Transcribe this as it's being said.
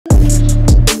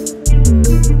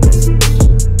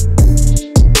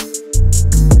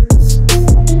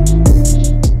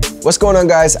What's going on,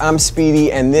 guys? I'm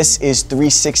Speedy, and this is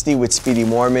 360 with Speedy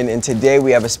Morman, and today we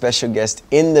have a special guest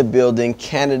in the building,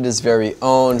 Canada's very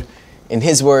own. In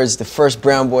his words, the first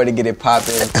brown boy to get it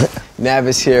poppin'. Nav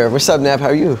is here. What's up, Nav? How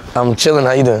are you? I'm chilling.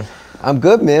 How you doing? I'm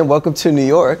good, man. Welcome to New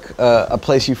York, a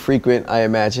place you frequent, I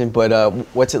imagine. But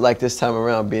what's it like this time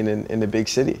around being in the big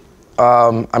city?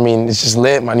 I mean, it's just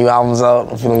lit. My new album's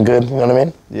out. I'm feeling good. You know what I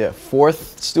mean? Yeah.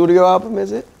 Fourth studio album,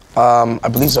 is it? I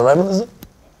believe so. Right, is it?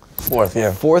 Fourth,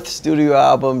 yeah. Fourth studio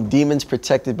album, Demons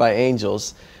Protected by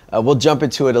Angels. We'll jump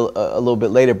into it a little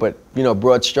bit later, but you know,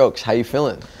 broad strokes, how you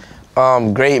feeling?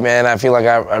 Great, man. I feel like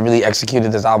I really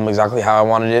executed this album exactly how I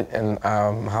wanted it, and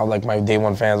how like my day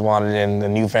one fans wanted it, and the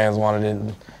new fans wanted it.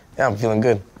 And, yeah, I'm feeling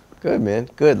good. Good, man.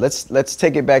 Good. Let's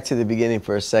take it back to the beginning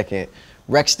for a second.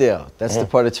 Rexdale, that's the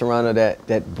part of Toronto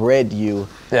that bred you.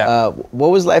 Yeah. What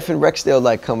was life in Rexdale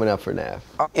like coming up for Nav?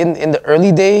 In the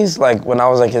early days, like when I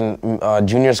was like in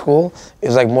junior school, it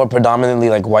was like more predominantly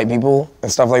like white people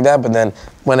and stuff like that. But then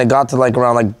when it got to like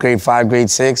around like grade 5, grade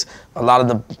 6, a lot of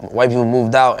the white people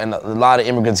moved out and a lot of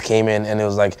immigrants came in, and it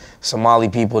was like Somali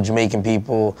people, Jamaican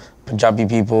people, Punjabi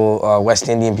people, West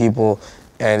Indian people.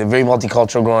 And very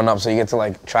multicultural growing up, so you get to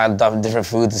like try different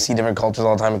foods and see different cultures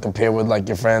all the time and compare with like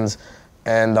your friends.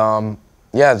 And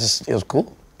yeah, it was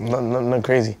cool, nothing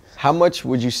crazy. How much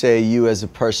would you say you as a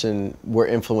person were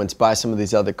influenced by some of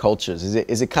these other cultures?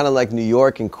 Is it kind of like New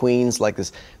York and Queens, like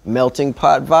this melting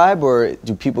pot vibe, or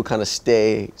do people kind of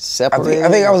stay separate? I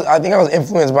think I was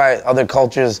influenced by other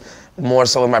cultures more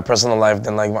so in my personal life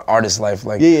than like my artist life.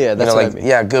 Like yeah, that's what I mean.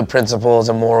 Yeah, good principles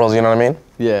and morals. You know what I mean?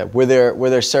 Yeah. Were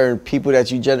there certain people that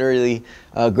you generally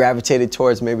gravitated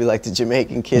towards? Maybe like the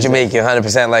Jamaican kids. Jamaican,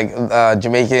 100%. Like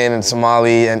Jamaican and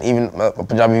Somali and even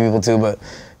Punjabi people too. But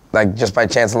like just by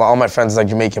chance, all my friends like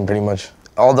Jamaican pretty much.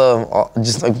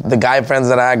 Just like the guy friends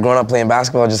that I had growing up playing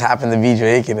basketball just happened to be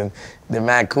Jamaican, and they're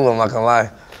mad cool. I'm not gonna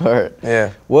lie. Right.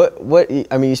 Yeah. What?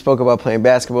 I mean, you spoke about playing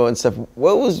basketball and stuff.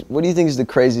 What do you think is the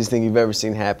craziest thing you've ever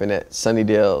seen happen at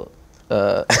Sunnydale?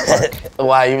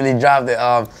 Wow, you really dropped it.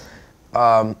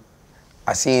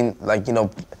 I seen like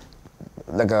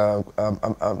like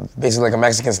basically like a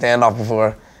Mexican standoff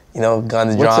before.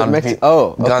 Guns drawn.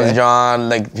 Guns drawn.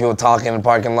 Like people talking in the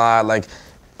parking lot. Like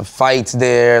fights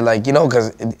there. Like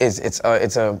because it's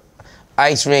a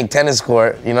ice rink, tennis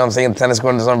court, you know what I'm saying? Tennis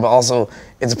court in the summer, but also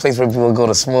it's a place where people go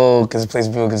to smoke, it's a place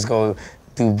where people can just go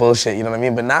do bullshit, you know what I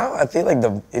mean? But now I feel like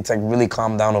it's like really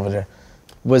calmed down over there.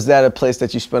 Was that a place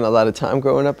that you spent a lot of time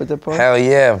growing up at that point? Hell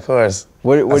yeah, of course.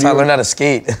 That's how I learned how to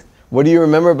skate. What do you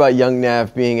remember about young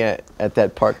Nav being at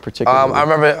that park particularly? I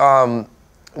remember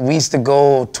we used to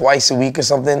go twice a week or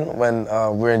something when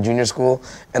we were in junior school,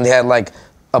 and they had like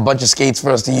a bunch of skates for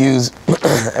us to use,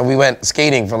 and we went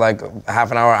skating for like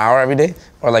half an hour every day,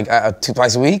 or like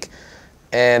twice a week.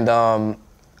 And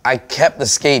I kept the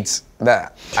skates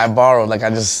that I borrowed, like I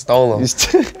just stole them.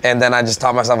 And then I just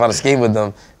taught myself how to skate with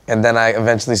them. And then I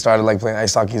eventually started like playing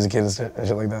ice hockey as a kid and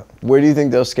shit like that. Where do you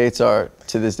think those skates are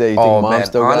to this day? You think Mom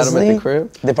still got them at the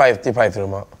crib? They probably threw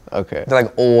them out. Okay. They're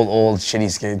like old shitty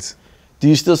skates. Do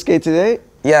you still skate today?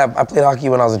 Yeah, I played hockey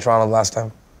when I was in Toronto last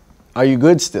time. Are you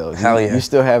good still? Hell yeah. You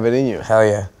still have it in you? Hell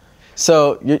yeah.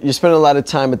 So you're spending a lot of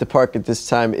time at the park at this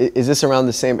time. Is this around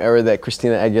the same era that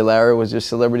Christina Aguilera was your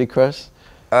celebrity crush?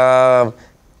 Probably,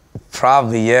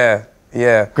 yeah.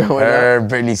 Yeah. Growing up. up?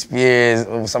 Britney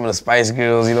Spears, some of the Spice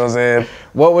Girls, you know what I'm saying?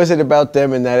 What was it about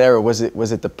them in that era? Was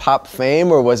it the pop fame,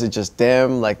 or was it just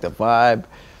them, like the vibe?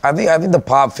 I think the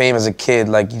pop fame as a kid,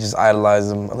 like you just idolize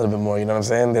them a little bit more, you know what I'm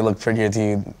saying? They look prettier to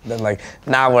you than like,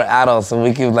 now we're adults, so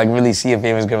we can like really see a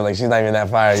famous girl, like she's not even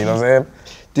that fire, you know what I'm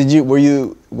saying?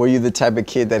 Were you the type of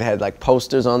kid that had like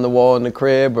posters on the wall in the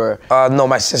crib, or? No,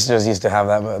 my sisters used to have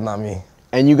that, but not me.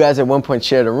 And you guys at one point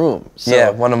shared a room. So, yeah,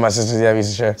 one of my sisters, yeah, we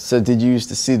used to share. So did you used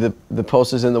to see the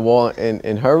posters in the wall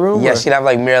in her room? Yeah, or? she'd have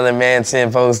like Marilyn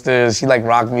Manson posters. She liked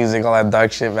rock music, all that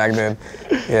dark shit back then.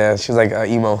 Yeah, she was like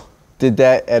emo. Did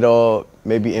that at all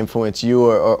maybe influence you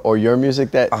or your music?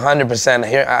 That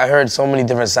 100%. I heard so many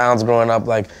different sounds growing up,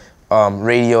 like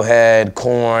Radiohead,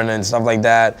 Korn, and stuff like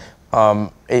that.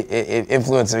 It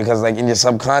influenced me because like in your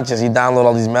subconscious, you download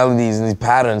all these melodies and these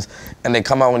patterns, and they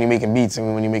come out when you're making beats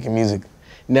and when you're making music.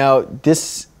 Now,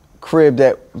 this crib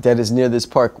that is near this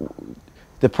park,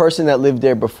 the person that lived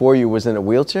there before you was in a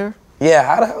wheelchair? Yeah,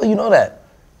 how the hell you know that?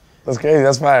 That's crazy,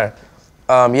 that's fire.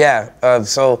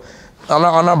 So on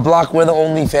our block, we're the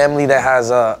only family that has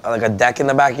like a deck in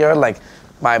the backyard. Like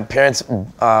my parents'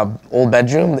 old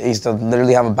bedroom, they used to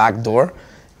literally have a back door.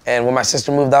 And when my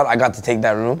sister moved out, I got to take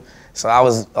that room. So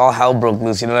all hell broke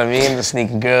loose, you know what I mean? Just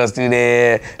sneaking girls through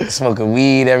there, smoking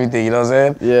weed, everything, you know what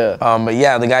I'm saying? Yeah. But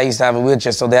yeah, the guy used to have a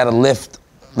wheelchair, so they had a lift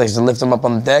They used to lift him up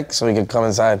on the deck so he could come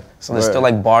inside. So there's still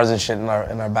like bars and shit in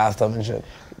our bathtub and shit.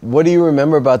 What do you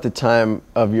remember about the time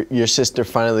of your sister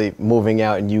finally moving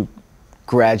out and you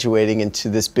graduating into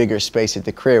this bigger space at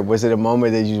the crib? Was it a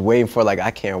moment that you were waiting for, like,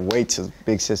 I can't wait till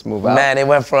big sis move out? Man, it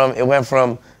went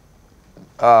from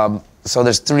so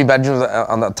there's 3 bedrooms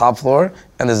on the top floor,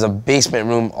 and there's a basement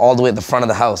room all the way at the front of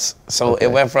the house. So it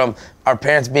went from our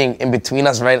parents being in between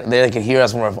us, right? They could hear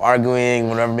us when we're arguing,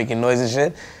 when we're making noise and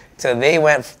shit. So they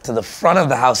went to the front of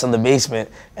the house in the basement,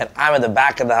 and I'm at the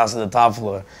back of the house on the top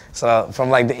floor. So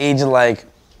from like the age of like,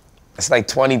 it's like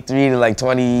 23 to like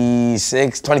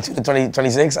 26, 22 to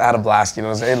 26, I had a blast, you know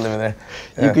what I'm saying, living there.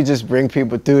 Yeah. You could just bring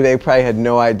people through. They probably had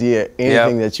no idea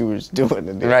anything that you was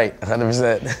doing. Right,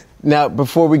 100%. Now,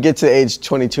 before we get to age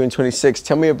 22 and 26,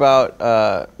 tell me about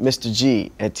Mr.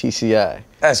 G at TCI.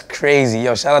 That's crazy.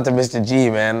 Yo, shout out to Mr.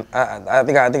 G, man. I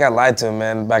think I lied to him,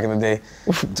 man, back in the day.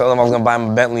 Told him I was gonna buy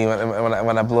him a Bentley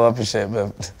when I blow up and shit,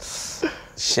 but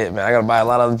shit, man, I gotta buy a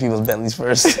lot of other people's Bentleys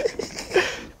first.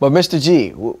 But Mr.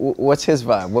 G, what's his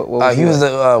vibe? What was he was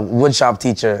a wood shop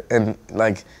teacher, and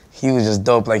like he was just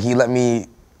dope. Like he let me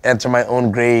enter my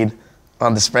own grade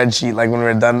on the spreadsheet, like when we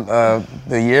were done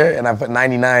the year, and I put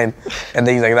 99, and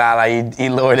then he's like, nah, he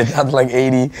lowered it down to like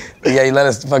 80. But yeah, he let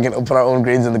us fucking put our own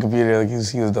grades in the computer. Like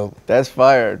he was dope. That's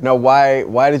fire. No,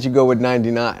 why did you go with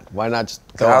 99? Why not just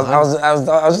throw I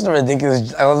was just a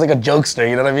ridiculous. I was like a jokester,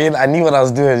 you know what I mean? I knew what I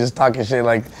was doing, just talking shit,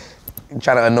 like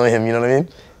trying to annoy him, you know what I mean?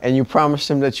 And you promised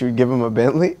him that you would give him a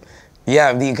Bentley?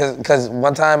 Yeah, because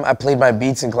one time I played my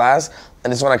beats in class,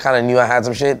 and this is when I kind of knew I had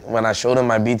some shit. When I showed him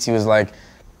my beats, he was like,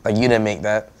 you didn't make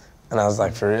that. And I was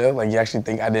like, for real? Like, you actually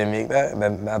think I didn't make that? And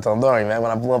then I told him, don't worry, man, when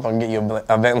I blow up, I'm gonna get you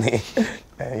a Bentley.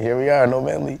 And here we are, no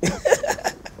Bentley.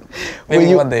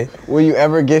 Maybe one day. Will you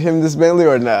ever get him this Bentley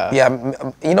or not? Yeah,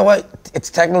 you know what? It's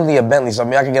technically a Bentley, so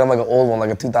maybe I could get him like an old one,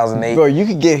 like a 2008. Bro, you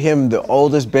could get him the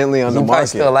oldest Bentley on the market. He probably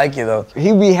still like it, though.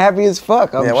 He'd be happy as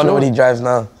fuck, I'm I wonder what he drives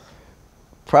now.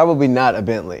 Probably not a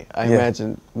Bentley. I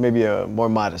imagine maybe a more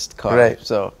modest car. Right.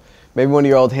 So maybe one of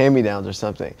your old hand-me-downs or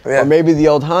something. Yeah. Or maybe the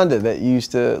old Honda that you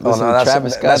used to listen to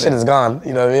Travis Scott. That shit is gone,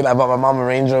 you know what I mean? I bought my mom a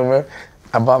Range Rover,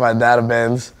 I bought my dad a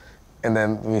Benz, and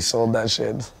then we sold that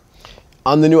shit.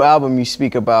 On the new album, you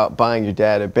speak about buying your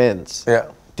dad a Benz.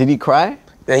 Yeah. Did he cry?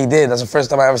 Yeah, he did. That's the first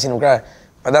time I ever seen him cry.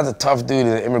 My dad's a tough dude,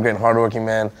 he's an immigrant, hardworking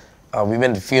man. We've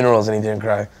been to funerals and he didn't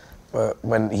cry. But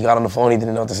when he got on the phone, he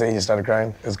didn't know what to say, he just started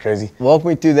crying. It was crazy. Walk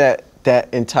me through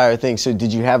that entire thing. So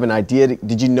did you have an idea?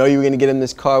 Did you know you were gonna get him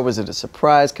this car? Was it a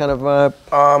surprise kind of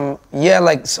vibe? Yeah,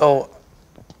 like, so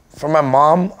for my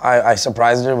mom, I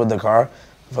surprised her with the car,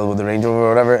 with the Range Rover or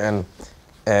whatever,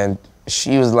 and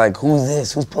she was like, who's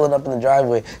this? Who's pulling up in the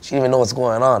driveway? She didn't even know what's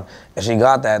going on. And she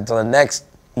got that. So the next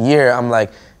year, I'm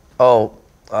like, oh,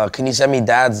 can you send me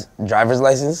dad's driver's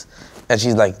license? And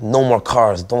she's like, no more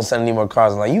cars. Don't send any more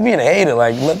cars. I'm like, you being a hater.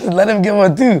 Like, let him get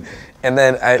one too. And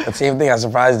then same thing, I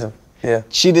surprised him. Yeah.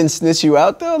 She didn't snitch you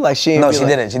out though? Like she No, she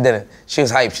didn't. She didn't. She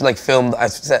was hyped. She like filmed.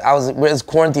 It was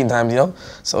quarantine times, you know?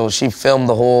 So she filmed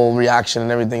the whole reaction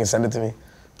and everything and sent it to me.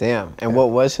 Damn. And what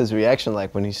was his reaction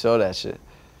like when he saw that shit?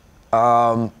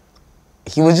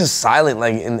 He was just silent,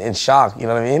 like in shock, you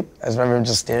know what I mean? I just remember him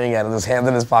just staring at it, his hands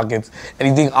in his pockets, and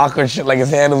he doing awkward shit, like his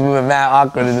hand was moving mad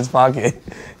awkward in his pocket.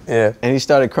 Yeah. And he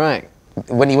started crying?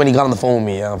 When he got on the phone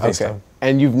with me, on FaceTime. Okay.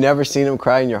 And you've never seen him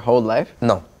cry in your whole life?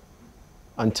 No.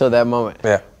 Until that moment?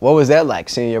 Yeah. What was that like,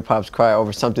 seeing your pops cry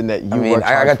over something that you worked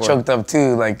hard for? I got choked up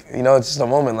too, like, you know, it's just a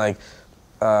moment, like,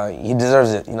 he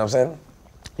deserves it, you know what I'm saying?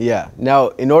 Yeah. Now,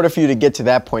 in order for you to get to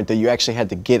that point, that you actually had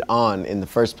to get on in the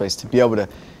first place to be able to,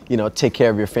 you know, take care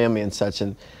of your family and such.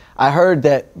 And I heard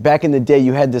that back in the day,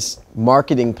 you had this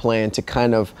marketing plan to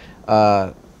kind of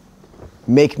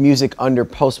make music under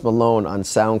Post Malone on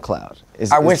SoundCloud.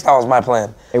 I wish that was my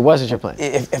plan. It wasn't your plan.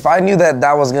 If I knew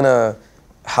that was gonna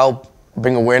help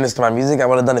bring awareness to my music, I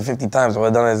would have done it 50 times. I would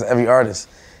have done it as every artist.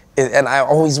 And I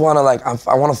always wanna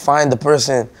I wanna find the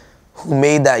person who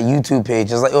made that YouTube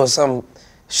page. It's like, it was some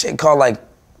shit called like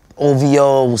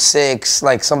OVO 6,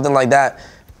 like something like that.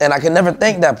 And I could never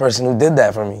thank that person who did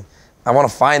that for me. I want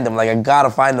to find them. Like, I gotta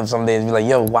find them someday and be like,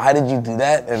 yo, why did you do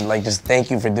that? And like, just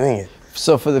thank you for doing it.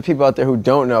 So for the people out there who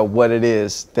don't know what it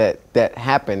is that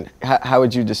happened, how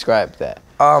would you describe that?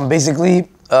 Basically,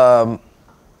 I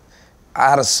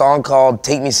had a song called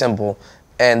Take Me Simple,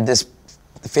 and this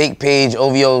fake page,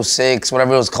 OVO 6,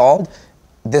 whatever it was called,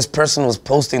 this person was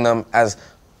posting them as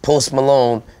Post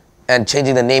Malone and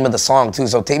changing the name of the song too.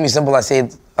 So Take Me Simple, I say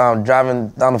driving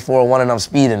down the 401 and I'm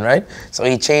speeding, right? So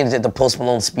he changed it to Post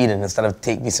Malone Speeding instead of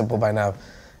Take Me Simple by now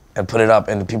and put it up.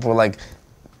 And people were like,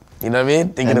 You know what I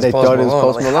mean? Thinking And it's they Post thought it Malone.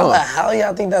 was Post Like, Malone. how the hell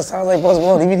y'all think that sounds like Post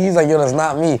Malone? Even he's like, yo, that's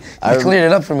not me. He cleared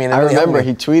it up for me. And it I really remember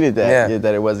helped me. he tweeted that,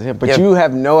 that it wasn't him. But Yeah. you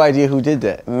have no idea who did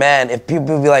that. Man, if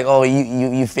people be like, oh,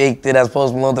 you faked it as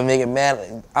Post Malone to make it,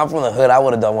 man, I'm from the hood. I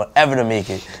would have done whatever to make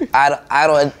it.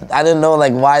 I didn't know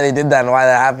like why they did that and why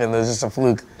that happened. It was just a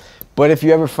fluke. But if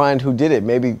you ever find who did it,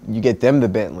 maybe you get them the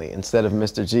Bentley instead of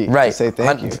Mr. G. Right. To say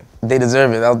thank you. They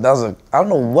deserve it. That was I don't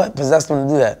know what possessed them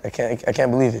to do that. I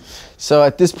can't believe it. So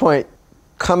at this point,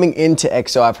 coming into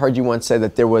EXO, I've heard you once say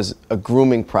that there was a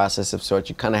grooming process of sorts.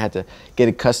 You kind of had to get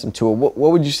accustomed to it. What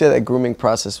would you say that grooming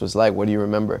process was like? What do you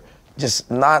remember? Just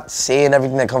not saying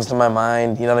everything that comes to my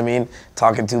mind, you know what I mean?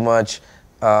 Talking too much.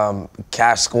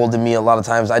 Cash scolded me a lot of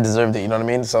times. I deserved it, you know what I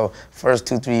mean? So first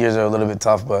 2-3 years are a little bit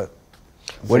tough, but.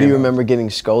 What do you remember getting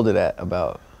scolded at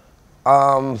about?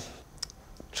 Trying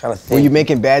to think. Were you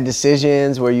making bad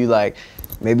decisions? Were you like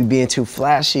maybe being too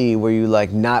flashy? Were you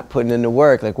like not putting in the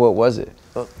work? Like what was it?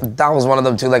 That was one of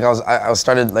them too. Like I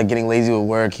started like getting lazy with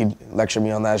work. He'd lecture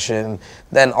me on that shit. And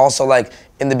then also like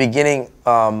in the beginning,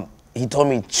 he told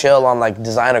me chill on like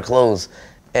designer clothes.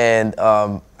 And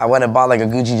I went and bought like a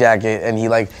Gucci jacket, and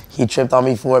he tripped on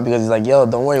me for it because he's like, yo,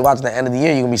 don't worry, watch the end of the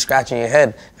year, you're gonna be scratching your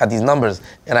head at these numbers.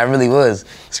 And I really was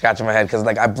scratching my head because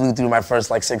like I blew through my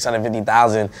first like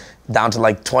 650,000 down to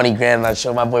like 20 grand, and I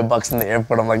showed my boy Bucks in the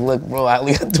airport. I'm like, look, bro, I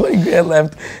only got 20 grand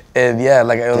left. And yeah,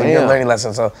 like it was a good learning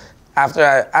lesson. So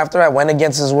after I went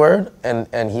against his word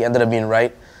and he ended up being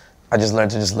right, I just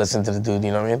learned to just listen to the dude,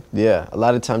 you know what I mean? Yeah, a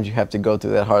lot of times you have to go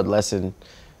through that hard lesson.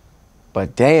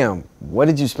 But damn, what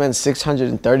did you spend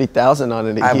 $630,000 on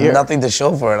in a year? I have nothing to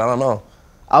show for it. I don't know.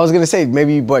 I was gonna say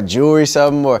maybe you bought jewelry or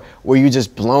something, or were you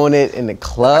just blowing it in the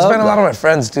club? I spent a lot on my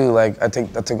friends too. Like I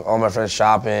took all my friends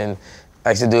shopping. I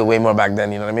used to do it way more back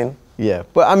then. You know what I mean? Yeah,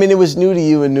 but I mean it was new to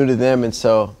you and new to them, and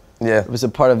so yeah, it was a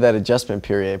part of that adjustment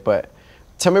period. But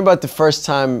tell me about the first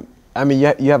time. I mean,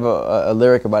 you have a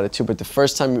lyric about it too. But the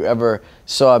first time you ever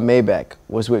saw a Maybach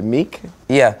was with Meek?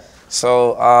 Yeah.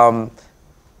 So.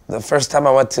 The first time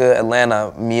I went to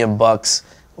Atlanta, me and Bucks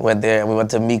went there, and we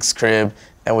went to Meek's crib,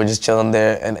 and we're just chilling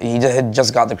there. And he had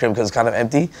just got the crib because it's kind of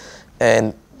empty,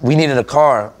 and we needed a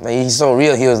car. And he's so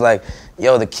real. He was like,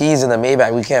 "Yo, the key's in the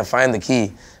Maybach. We can't find the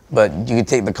key, but you could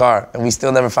take the car." And we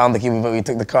still never found the key, but we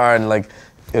took the car, and like,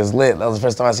 it was lit. That was the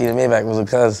first time I seen the Maybach. Was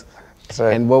because.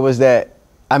 And what was that?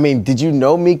 I mean, did you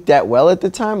know Meek that well at the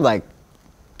time? Like,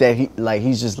 that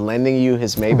he's just lending you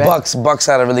his Maybach? Bucks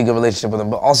had a really good relationship with him,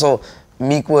 but also.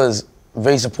 Meek was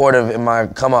very supportive in my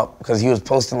come up because he was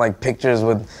posting like pictures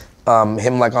with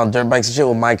him like on dirt bikes and shit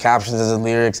with my captions as his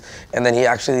lyrics, and then he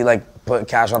actually like put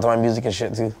cash onto my music and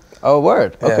shit too. Oh,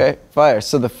 word. Yeah. Okay, fire.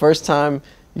 So the first time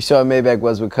you saw a Maybach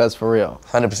was with Cuz for real.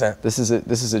 100%. This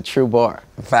is a true bar.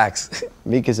 Facts.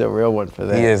 Meek is a real one for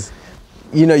that. He is.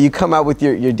 You know, you come out with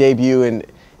your debut and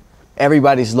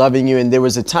everybody's loving you, and there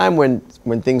was a time when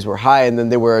things were high, and then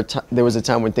there was a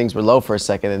time when things were low for a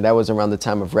second, and that was around the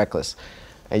time of Reckless.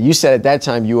 And you said at that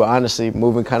time you were honestly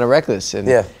moving kind of reckless, and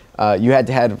you had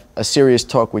to have a serious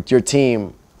talk with your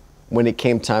team when it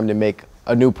came time to make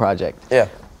a new project. Yeah.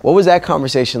 What was that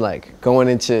conversation like, going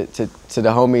into the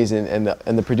homies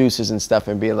and the producers and stuff,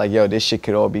 and being like, yo, this shit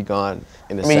could all be gone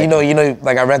in a second? You know,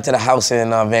 like I rented a house in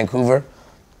Vancouver,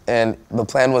 and the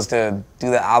plan was to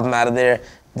do the album out of there.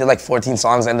 Did like 14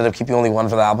 songs, ended up keeping only one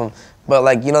for the album. But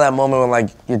like, you know that moment when like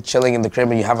you're chilling in the crib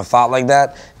and you have a thought like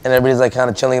that, and everybody's like kind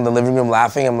of chilling in the living room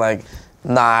laughing. I'm like,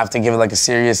 nah, I have to give it like a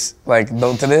serious like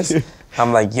note to this.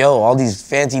 I'm like, yo, all these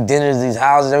fancy dinners, these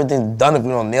houses, everything's done if we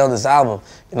don't nail this album.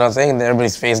 You know what I'm saying? And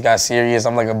everybody's face got serious.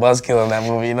 I'm like a buzzkill in that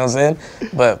movie, you know what I'm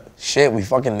saying? But shit, we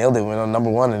fucking nailed it. We went on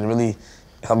 #1 and it really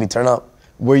helped me turn up.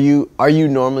 Are you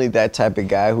normally that type of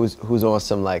guy who's on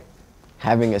some like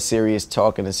having a serious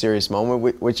talk in a serious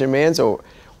moment with your mans, or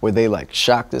were they like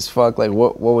shocked as fuck? Like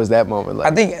what was that moment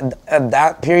like? I think at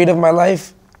that period of my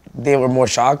life, they were more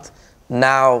shocked.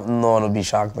 Now, no one will be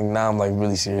shocked. Like now I'm like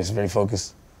really serious, very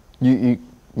focused. You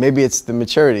maybe it's the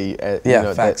maturity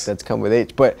facts. that's come with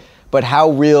age. But how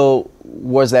real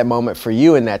was that moment for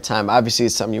you in that time? Obviously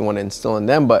it's something you want to instill in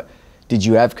them, but did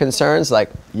you have concerns like,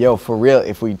 yo, for real,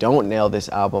 if we don't nail this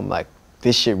album, like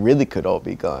this shit really could all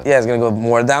be gone? Yeah, it's gonna go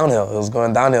more downhill. It was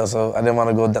going downhill, so I didn't want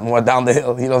to go more down the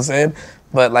hill, you know what I'm saying?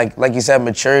 But like you said,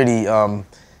 maturity,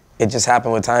 it just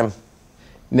happened with time.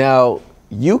 Now,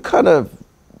 you kind of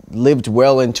lived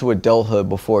well into adulthood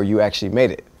before you actually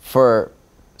made it. For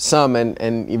some,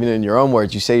 and even in your own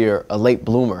words, you say you're a late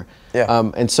bloomer.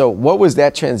 Yeah. And so what was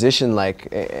that transition like?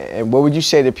 And what would you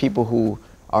say to people who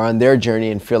are on their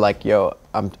journey and feel like, yo,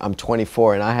 I'm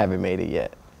 24 and I haven't made it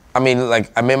yet? I mean,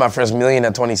 like, I made my first million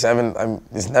at 27.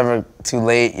 It's never too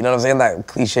late. You know what I'm saying? That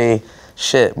cliche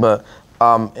shit. But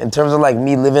in terms of like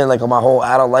me living like my whole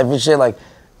adult life and shit, like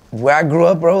where I grew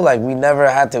up, bro, like we never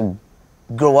had to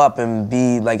grow up and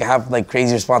be like have like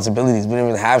crazy responsibilities. We didn't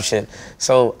even have shit.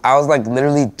 So I was like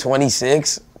literally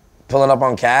 26, pulling up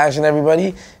on cash and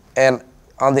everybody, and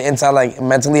on the inside, like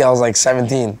mentally, I was like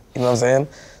 17. You know what I'm saying?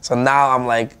 So now I'm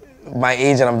like my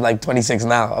age, and I'm like 26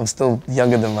 now. I'm still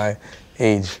younger than my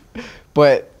age.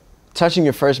 But touching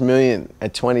your first million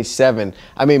at 27,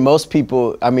 I mean, most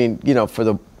people, I mean, you know, for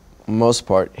the most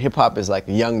part, hip hop is like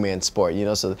a young man's sport, you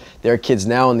know, so there are kids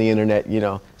now on the internet, you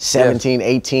know, 17,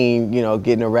 18, you know,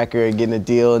 getting a record, getting a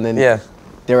deal, and then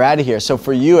they're out of here. So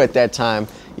for you at that time,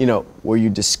 you know, were you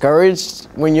discouraged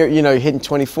when you're, you know, hitting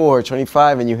 24 or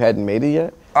 25 and you hadn't made it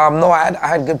yet? No, I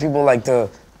had good people like to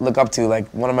look up to. Like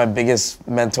one of my biggest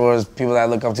mentors, people that I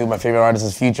look up to, my favorite artist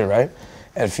is Future, right?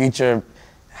 And Future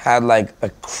had like a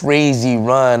crazy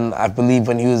run, I believe,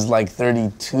 when he was like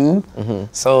 32.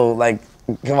 So like,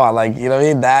 come on, like, you know what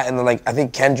I mean? That, and then like, I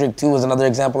think Kendrick too was another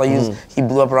example I used. He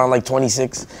blew up around like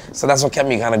 26. So that's what kept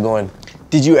me kind of going.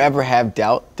 Did you ever have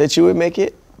doubt that you would make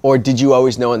it? Or did you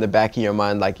always know in the back of your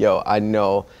mind, like, yo, I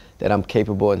know that I'm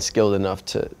capable and skilled enough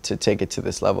to take it to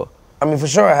this level? I mean, for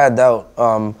sure I had doubt,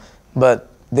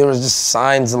 but there was just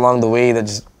signs along the way that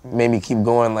just made me keep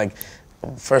going. Like,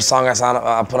 first song I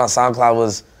put on SoundCloud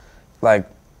was like,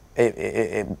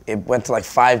 it went to like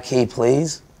 5K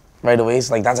plays right away.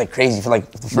 So like, that's like crazy for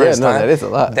like the first time. That is a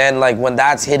lot. Then like when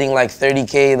that's hitting like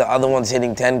 30K, the other one's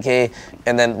hitting 10K.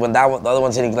 And then when the other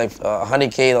one's hitting like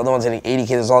 100K, the other one's hitting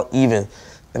 80K, it's all even.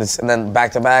 And then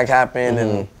back to back happened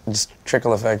and just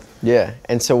trickle effect. Yeah,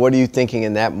 and so what are you thinking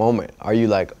in that moment? Are you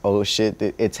like, oh shit,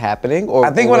 it's happening? Or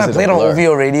I think when I played on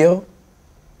OVO radio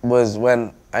was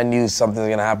when I knew something was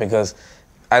gonna happen, because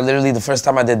I literally, the first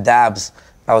time I did dabs,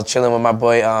 I was chilling with my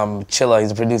boy Chilla,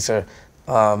 he's a producer,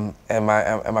 and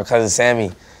my cousin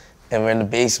Sammy, and we're in the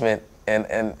basement, and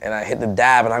I hit the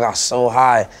dab and I got so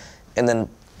high, and then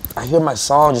I hear my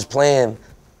song just playing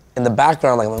in the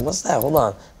background, like what's that? Hold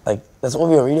on. Like, that's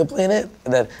OVO radio playing it?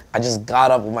 And then I just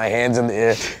got up with my hands in the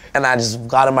air, and I just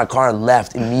got in my car and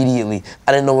left immediately.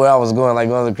 I didn't know where I was going, like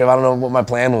going to the crib. I don't know what my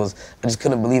plan was. I just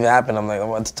couldn't believe it happened. I'm like, I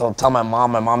wanted to tell my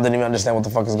mom. My mom didn't even understand what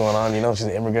the fuck is going on, you know? She's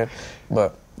an immigrant,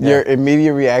 but. Yeah. Your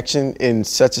immediate reaction in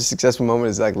such a successful moment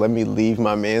is like, let me leave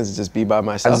my mans and just be by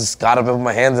myself? I just got up with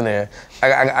my hands in the air.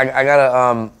 I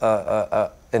got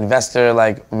a investor,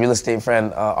 like real estate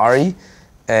friend, Ari,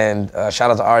 and shout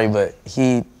out to Ari, but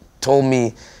he told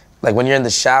me, like when you're in the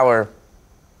shower,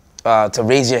 to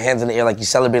raise your hands in the air like you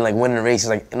celebrate like winning a race. It's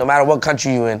like no matter what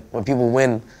country you're in, when people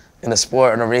win in a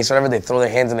sport or in a race or whatever, they throw their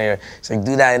hands in the air. It's like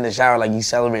do that in the shower like you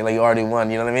celebrate like you already won,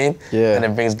 you know what I mean? Yeah. And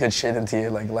it brings good shit into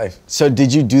your like life. So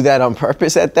did you do that on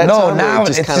purpose at that time? No, now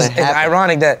it's just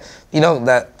ironic that, you know,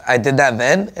 that I did that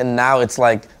then and now it's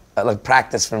like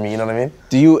practice for me, you know what I mean?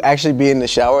 Do you actually be in the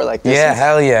shower like this? Yeah,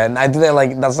 hell yeah. And I do that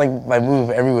like, that's like my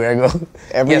move everywhere I go.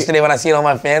 Yesterday when I see all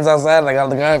my fans outside, like I got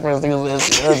the guy first thing was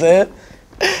this, you know what I'm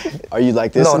saying? Are you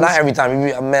like this? No, not every time.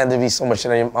 Man, there'd be so much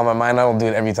shit on my mind, I don't do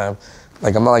it every time.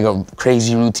 Like I'm not like a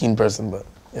crazy routine person, but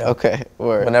yeah. Okay,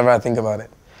 word. Whenever I think about it.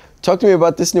 Talk to me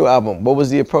about this new album. What was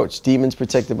the approach? Demons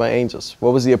Protected by Angels.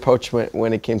 What was the approach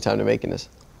when it came time to making this?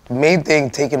 Main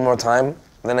thing, taking more time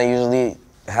than I usually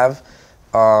have.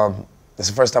 It's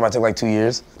the first time I took like 2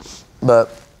 years,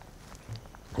 but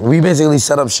we basically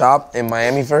set up shop in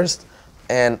Miami first,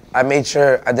 and I made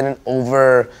sure I didn't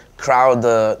overcrowd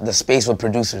the space with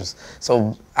producers.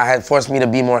 So I had forced me to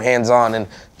be more hands-on and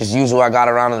just use who I got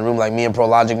around in the room, like me and Pro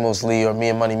Logic mostly, or me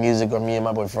and Money Music, or me and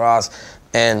my boy Frost.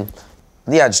 And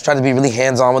yeah, I just tried to be really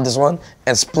hands-on with this one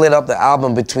and split up the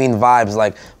album between vibes,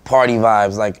 like party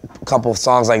vibes, like a couple of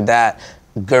songs like that,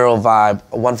 girl vibe,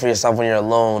 one for yourself when you're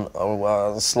alone,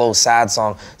 or a slow, sad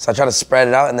song. So I try to spread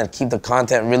it out and then keep the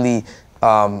content really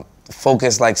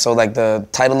focused, like so like the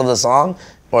title of the song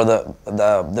or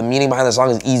the meaning behind the song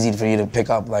is easy for you to pick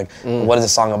up, like what is the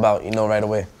song about, you know, right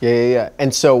away. Yeah.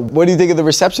 And so what do you think of the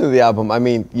reception of the album? I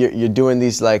mean, you're doing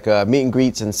these like meet and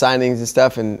greets and signings and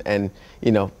stuff, and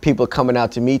you know, people coming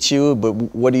out to meet you, but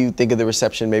what do you think of the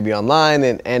reception maybe online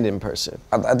and in person?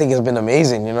 I think it's been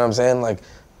amazing, you know what I'm saying? Like,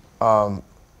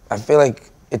 I feel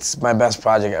like it's my best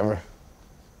project ever.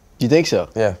 You think so?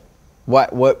 Yeah.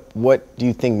 What do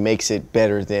you think makes it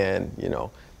better than, you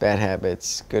know, Bad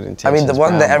Habits, Good Intentions? I mean, the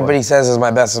one that everybody says is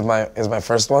my best is my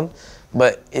first one,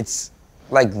 but it's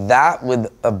like that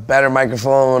with a better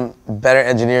microphone, better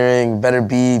engineering, better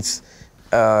beats.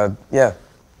 Yeah,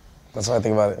 that's what I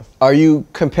think about it. Are you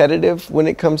competitive when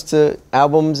it comes to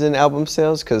albums and album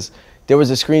sales? Because there was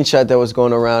a screenshot that was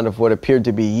going around of what appeared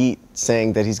to be Yeat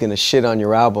saying that he's gonna shit on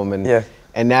your album, and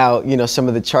And now, you know, some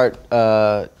of the chart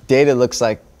data looks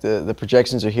like the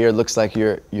projections are here. Looks like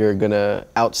you're gonna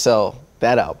outsell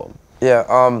that album.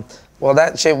 Yeah. Well,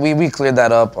 that shit we cleared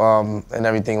that up and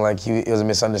everything. Like it was a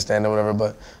misunderstanding or whatever.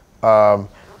 But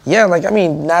yeah, like I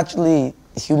mean, naturally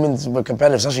humans were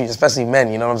competitive, especially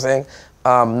men. You know what I'm saying?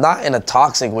 Not in a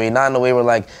toxic way, not in a way where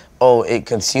like, oh, it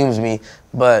consumes me,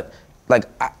 but like.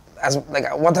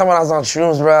 One time when I was on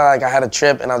shrooms, bro, like I had a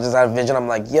trip and I just had a vision. I'm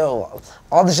like, yo,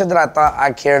 all the shit that I thought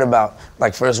I cared about,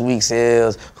 like first week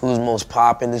sales, who's most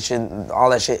popping, this shit,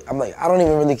 all that shit. I'm like, I don't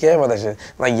even really care about that shit.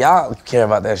 Like y'all care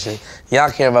about that shit.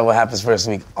 Y'all care about what happens first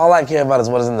week. All I care about is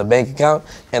what is in the bank account,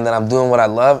 and then I'm doing what I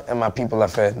love, and my people are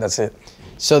fed. That's it.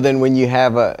 So then, when you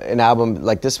have an album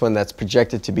like this one that's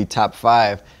projected to be top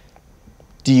 5.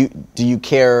 Do you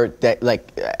care that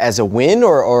like as a win,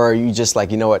 or are you just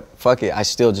like, you know what, fuck it, I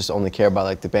still just only care about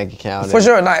like the bank account? For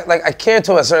sure, like I care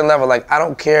to a certain level. Like I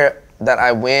don't care that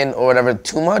I win or whatever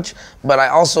too much, but I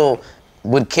also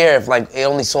would care if like it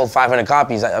only sold 500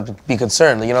 copies. I'd be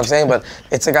concerned, you know what I'm saying? But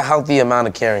it's like a healthy amount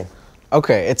of caring.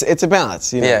 Okay, it's a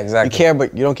balance. You know? Yeah, exactly. You care,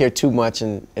 but you don't care too much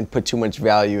and put too much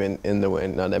value in the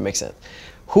win. No, that makes sense.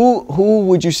 Who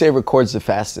would you say records the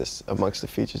fastest amongst the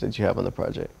features that you have on the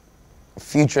project?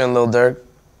 Future and Lil Durk.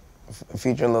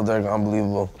 Future and Lil Durk,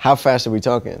 unbelievable. How fast are we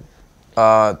talking?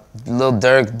 Lil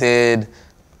Durk did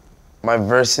my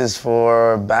verses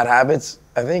for Bad Habits.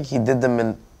 I think he did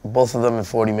them both of them in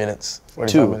 40 minutes.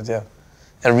 45 minutes, yeah.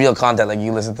 And real content, like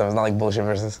you listen to them. It's not like bullshit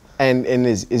verses. And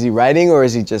is he writing, or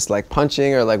is he just like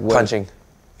punching, or like what? Punching.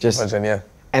 Just punching, yeah.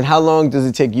 And how long does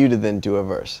it take you to then do a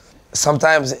verse?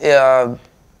 Sometimes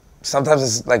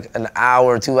it's like an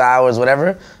hour, 2 hours,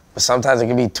 whatever. But sometimes it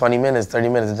can be 20 minutes, 30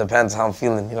 minutes. It depends how I'm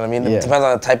feeling, you know what I mean? Yeah. It depends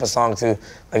on the type of song too.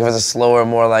 Like if it's a slower,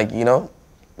 more like, you know,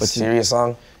 serious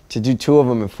song. To do 2 of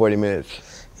them in 40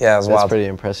 minutes. Yeah, it's wild. That's pretty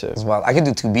impressive. It's wild. I could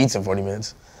do 2 beats in 40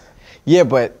 minutes. Yeah,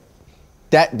 but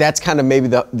that's kind of maybe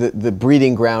the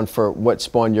breeding ground for what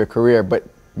spawned your career. But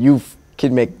you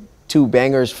could make 2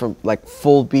 bangers from like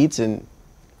full beats in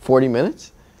 40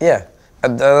 minutes? Yeah.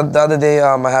 The other day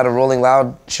I had a Rolling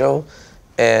Loud show,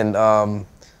 and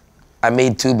I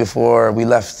made 2 before we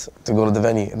left to go to the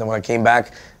venue. And then when I came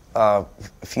back,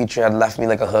 Future had left me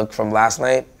like a hook from last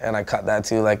night, and I cut that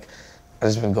too. Like, I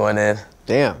just been going in.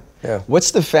 Damn. Yeah.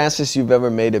 What's the fastest you've ever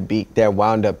made a beat that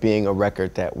wound up being a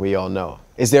record that we all know?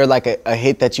 Is there like a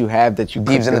hit that you have that you...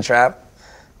 Beibs in the Trap.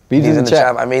 Beibs in the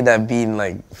Trap. I made that beat in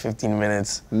like 15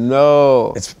 minutes.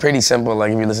 No. It's pretty simple,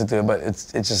 like if you listen to it, but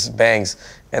it just bangs.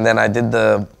 And then I did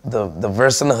the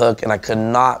verse and the hook, and I could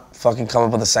not fucking come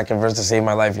up with a second verse to save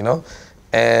my life, you know?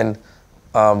 And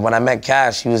when I met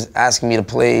Cash, he was asking me to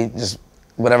play just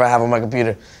whatever I have on my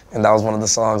computer, and that was one of the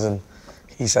songs, and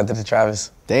he sent it to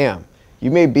Travis. Damn.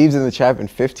 You made Beibs in the Trap in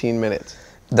 15 minutes.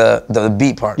 The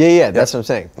beat part. Yeah, that's what I'm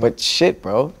saying. But shit,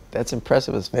 bro, that's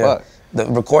impressive as fuck. The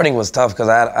recording was tough because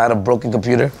I had a broken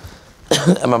computer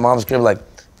at my mom's crib. Like,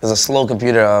 it was a slow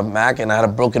computer, Mac, and I had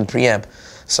a broken preamp.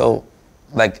 So,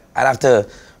 like, I'd have to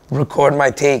record my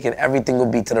take, and everything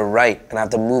would be to the right, and I have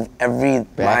to move every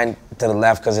line to the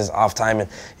left because it's off time, and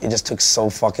it just took so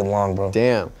fucking long, bro.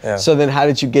 Damn. Yeah. So then, how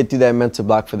did you get through that mental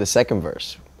block for the second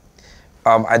verse?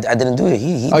 I didn't do it.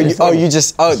 He did it. That's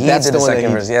the one.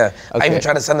 Second verse. Yeah. Okay. I even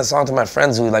tried to send a song to my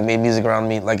friends who like made music around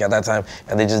me like at that time,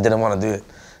 and they just didn't want to do it.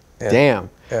 Yeah. Damn.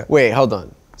 Yeah. Wait, hold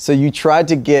on. So you tried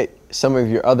to get some of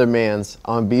your other mans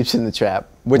on Beibs in the Trap,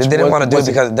 which they didn't want to do it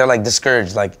because they're like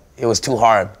discouraged. Like it was too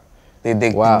hard. They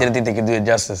didn't think they could do it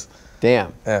justice.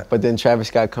 Damn. Yeah. But then Travis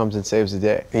Scott comes and saves the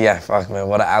day. Yeah. Fuck, man.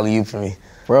 What an alley-oop for me.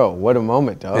 Bro, what a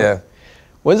moment, dog. Yeah.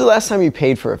 When's the last time you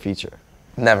paid for a feature?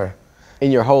 Never.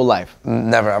 In your whole life?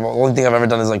 Never. The only thing I've ever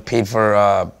done is like paid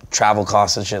for travel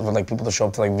costs and shit for like people to show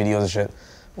up to like videos and shit,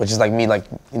 which is like me like,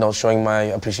 you know, showing my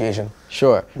appreciation.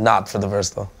 Sure. Not for the verse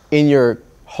though. In your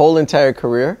whole entire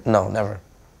career? No, never.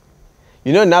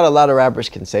 You know, not a lot of rappers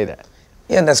can say that.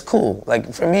 Yeah, and that's cool.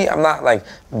 Like for me, I'm not like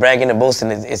bragging and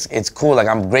boasting. It's cool. Like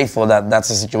I'm grateful that that's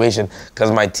the situation because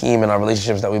of my team and our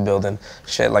relationships that we build and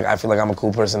shit. Like I feel like I'm a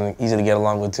cool person and easy to get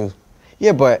along with too.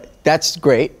 Yeah, but that's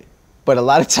great. But a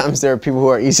lot of times there are people who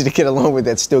are easy to get along with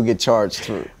that still get charged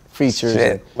through features.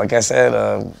 Shit, like I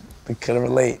said, we couldn't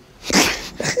relate.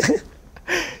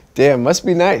 Damn, must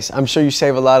be nice. I'm sure you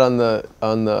save a lot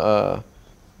on the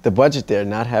budget there,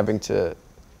 not having to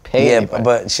pay anybody.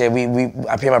 But shit,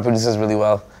 I pay my producers really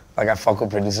well. Like I fuck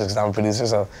with producers because I'm a producer.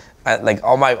 So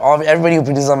everybody who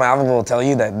produces on my album will tell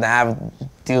you that NAV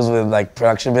deals with like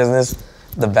production business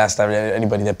the best out of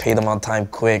anybody. That pay them on time,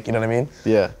 quick. You know what I mean?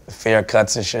 Yeah. Fair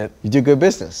cuts and shit. You do good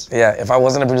business. Yeah. If I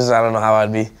wasn't a producer, I don't know how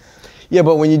I'd be. Yeah,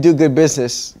 but when you do good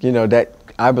business, you know, that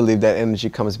I believe that energy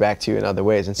comes back to you in other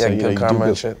ways. And so, Yeah, good karma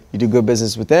and shit. You do good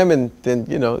business with them, and then,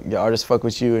 you know, your artists fuck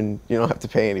with you and you don't have to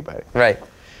pay anybody. Right.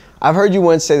 I've heard you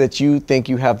once say that you think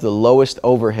you have the lowest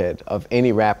overhead of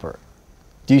any rapper.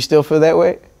 Do you still feel that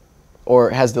way? Or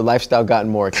has the lifestyle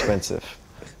gotten more expensive?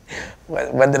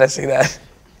 When did I say that?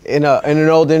 In an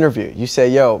old interview, you say,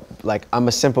 yo, like, I'm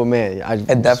a simple man. I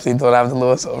definitely don't have the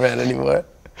lowest overhead anymore.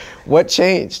 What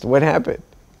changed? What happened?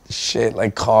 Shit,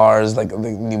 like cars, like the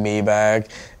new Maybach,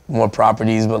 more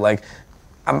properties, but like,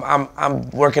 I'm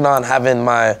working on having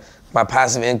my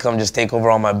passive income just take over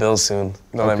all my bills soon.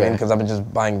 You know what I mean? Because I've been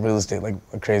just buying real estate like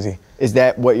crazy. Is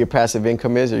that what your passive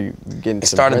income is? Are you getting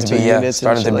some starting to be, yeah.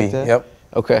 Starting to be, like that? Yep.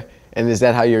 Okay, and is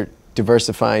that how you're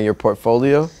diversifying your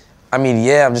portfolio? I mean,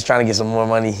 yeah, I'm just trying to get some more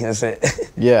money, that's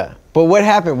it. Yeah, but what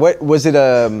happened? What was it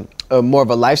a more of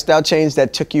a lifestyle change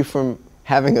that took you from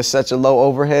having such a low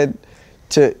overhead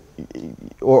to,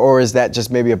 or is that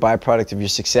just maybe a byproduct of your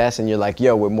success and you're like,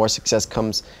 yo, with more success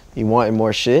comes you wanting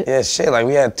more shit? Yeah, shit, like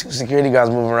we had 2 security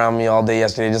guards moving around me all day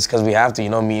yesterday just because we have to, you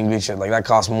know, meet and greet shit. Like that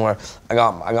costs more. I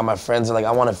got my friends, like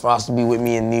I wanted Frost to be with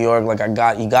me in New York, like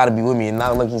you gotta be with me, and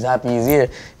now look, he's happy he's here.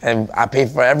 And I pay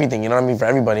for everything, you know what I mean, for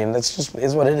everybody, and that's just,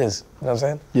 is what it is, you know what I'm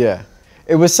saying? Yeah,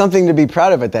 it was something to be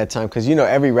proud of at that time, because you know,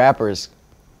 every rapper's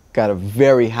got a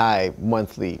very high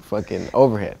monthly fucking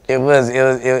overhead. It was,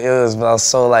 but I was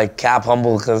so like cap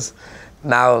humble, because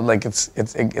now like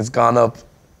it's gone up.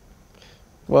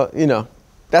 Well, you know,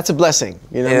 that's a blessing,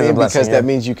 you know what I mean? Blessing, because that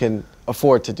means you can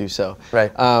afford to do so.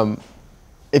 Right.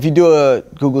 If you do a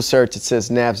Google search, it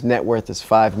says Nav's net worth is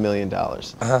 $5 million.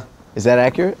 Uh-huh. Is that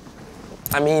accurate?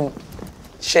 I mean,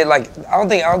 shit, like, I don't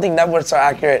think net worths are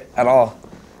accurate at all,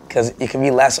 because it can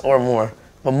be less or more.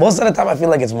 But most of the time, I feel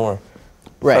like it's more.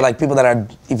 Right. For like people that are,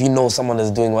 if you know someone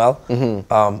is doing well,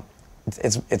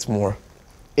 it's more.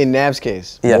 In Nav's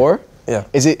case, yeah. More? Yeah.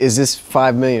 Is this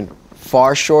 5 million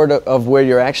far short of where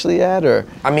you're actually at, or?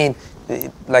 I mean,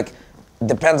 like,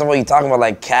 depends on what you're talking about,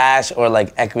 like cash or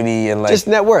like equity and like. Just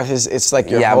net worth. It's like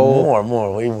your whole. Yeah,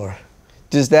 more, way more.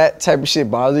 Does that type of shit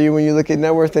bother you when you look at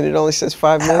net worth and it only says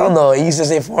 5 million? Hell no, it used to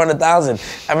say 400,000.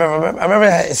 I remember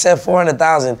it said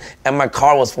 400,000 and my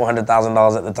car was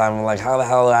 $400,000 at the time. I'm like, how the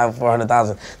hell do I have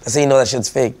 400,000? That's how you know that shit's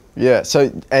fake. Yeah, so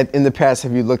in the past,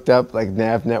 have you looked up like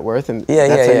NAV net worth? And yeah,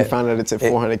 that's how you found out it's at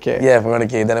 400K? Yeah,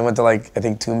 400K. Then it went to like, I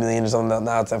think 2 million or something.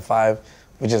 Now it's at 5,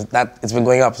 which is, it's been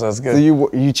going up, so it's good. So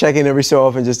you check in every so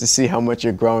often just to see how much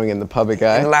you're growing in the public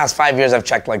eye? In the last 5 years, I've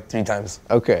checked like 3 times.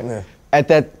 Okay. Yeah. At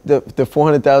that, the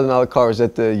 $400,000 car, was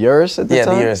that the Urus at the time?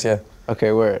 Yeah, the Urus, yeah.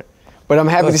 Okay, word. But I'm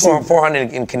happy to see.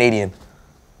 400 in Canadian.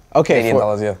 Okay. Canadian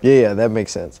dollars, yeah. Yeah, that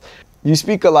makes sense. You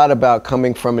speak a lot about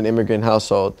coming from an immigrant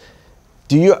household.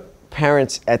 Do your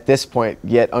parents at this point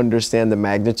yet understand the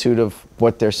magnitude of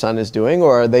what their son is doing,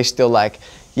 or are they still like,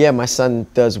 yeah, my son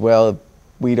does well,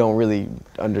 we don't really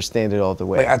understand it all the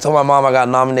way? Like I told my mom I got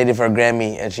nominated for a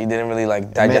Grammy and she didn't really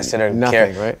like digest it or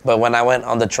nothing, care. Right? But when I went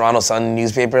on the Toronto Sun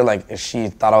newspaper, like she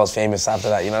thought I was famous after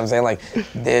that, you know what I'm saying? Like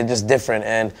they're just different.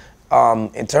 And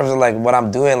in terms of like what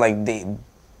I'm doing, like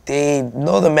they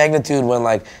know the magnitude when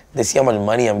like they see how much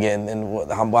money I'm getting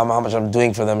and how much I'm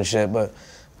doing for them and shit. But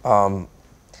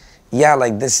yeah,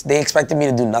 like they expected me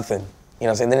to do nothing. You know what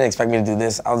I'm saying? They didn't expect me to do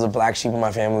this. I was a black sheep in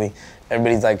my family.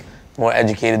 Everybody's like more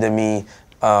educated than me.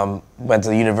 Went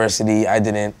to university, I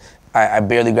didn't. I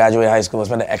barely graduated high school, I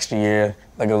spent an extra year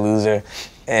like a loser.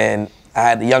 And I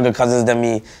had younger cousins than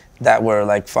me that were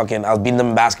like fucking, I was beating them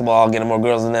in basketball, getting more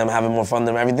girls than them, having more fun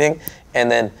than them, everything. And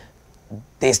then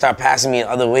they start passing me in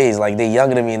other ways, like they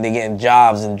younger than me and they getting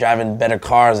jobs and driving better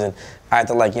cars, and I had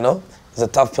to like, you know, it's a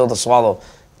tough pill to swallow.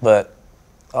 But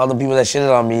all the people that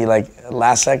shitted on me, like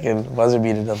last second, buzzer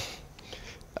beated them.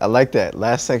 I like that,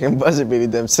 last second buzzer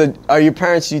beated them. So are your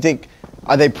parents, do you think,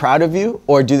 are they proud of you,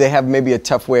 or do they have maybe a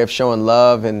tough way of showing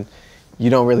love and you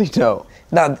don't really know?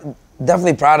 No,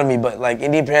 definitely proud of me, but like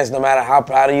Indian parents, no matter how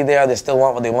proud of you they are, they still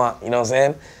want what they want, you know what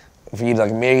I'm saying? For you to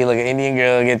like marry like an Indian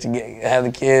girl, have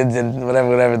the kids and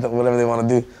whatever they want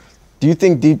to do. Do you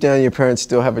think deep down your parents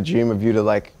still have a dream of you to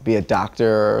like be a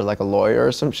doctor or like a lawyer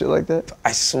or some shit like that?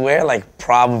 I swear, like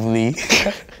probably.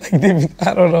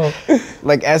 I don't know.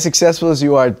 Like as successful as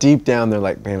you are, deep down they're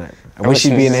like, man, I wish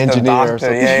you'd be an engineer or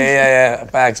something. Yeah.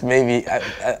 Facts, maybe.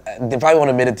 They probably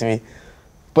won't admit it to me.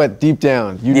 But deep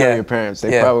down, you know your parents.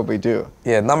 They probably do.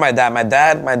 Yeah, not my dad.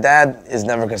 My dad is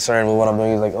never concerned with what I'm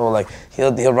doing. He's like, oh, like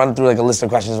he'll run through like a list of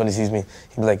questions when he sees me.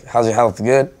 He'll be like, how's your health?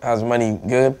 Good. How's your money?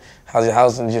 Good. How's your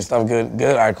house and your stuff? Good.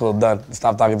 Good. All right, cool. Done.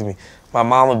 Stop talking to me. My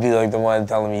mom would be like the one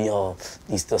telling me, yo,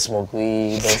 you still smoke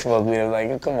weed? Don't smoke weed. I'm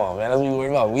like, come on, man. That's what you worry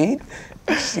about, weed?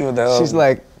 See what the hell? She's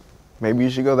like, maybe you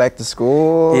should go back to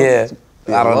school. Yeah.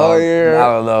 I don't lawyer. know.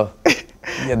 I don't know.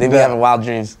 Yeah, they be having wild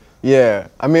dreams. Yeah,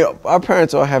 I mean, our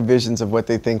parents all have visions of what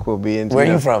they think we'll be into. Where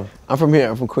are you from? I'm from here.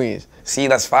 I'm from Queens. See,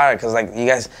 that's fire, because like you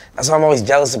guys, that's why I'm always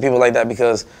jealous of people like that,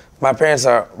 because my parents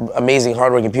are amazing,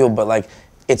 hardworking people, but like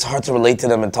it's hard to relate to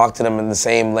them and talk to them in the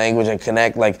same language and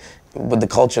connect like with the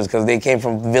cultures, because they came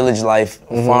from village life,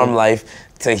 farm life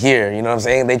to here, you know what I'm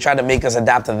saying? They tried to make us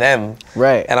adapt to them.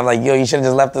 Right. And I'm like, yo, you should have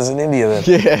just left us in India then.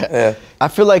 Yeah. I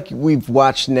feel like we've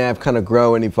watched NAV kind of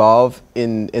grow and evolve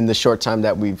in the short time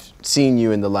that we've seen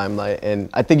you in the limelight. And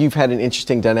I think you've had an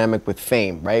interesting dynamic with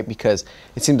Fame, right? Because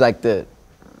it seems like the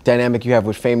dynamic you have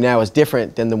with Fame now is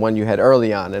different than the one you had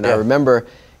early on. And I remember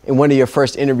in one of your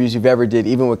first interviews you've ever did,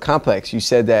 even with Complex, you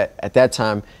said that at that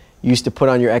time you used to put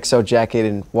on your XO jacket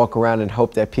and walk around and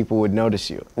hope that people would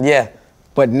notice you. Yeah.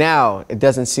 But now it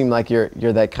doesn't seem like you're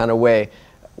that kind of way.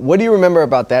 What do you remember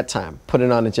about that time, putting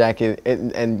on a jacket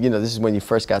and you know, this is when you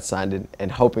first got signed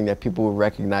and hoping that people would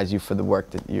recognize you for the work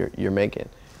that you're making?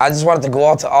 I just wanted to go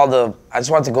out to all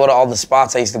the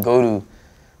spots I used to go to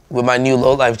with my new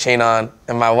low life chain on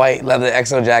and my white leather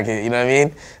XO jacket, you know what I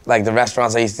mean? Like the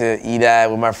restaurants I used to eat at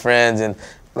with my friends and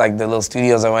like the little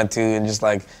studios I went to, and just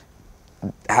like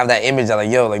have that image that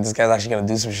like, yo, like this guy's actually gonna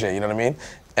do some shit, you know what I mean?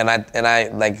 And I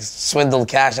like swindled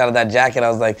cash out of that jacket. I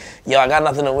was like, yo, I got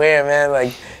nothing to wear, man.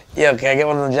 Like, yo, can I get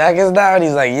one of the jackets now? And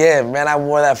he's like, yeah, man, I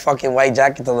wore that fucking white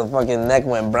jacket till the fucking neck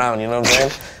went brown, you know what I'm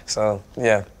saying? So,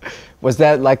 yeah. Was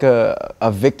that like a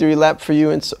victory lap for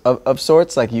you of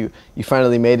sorts? Like you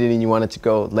finally made it and you wanted to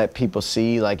go let people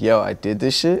see, like, yo, I did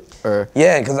this shit? Or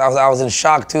yeah, because I was in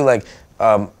shock too. Like,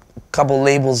 couple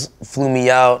labels flew me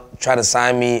out, tried to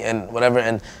sign me and whatever,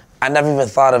 and I never even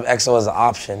thought of XO as an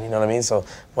option, you know what I mean? So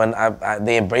when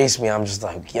they embraced me, I'm just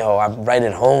like, yo, I'm right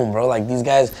at home, bro. Like these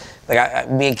guys, like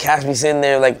me and Cash be sitting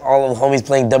there, like all the homies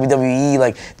playing WWE,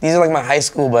 like these are like my high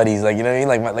school buddies, like, you know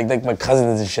what I mean? Like my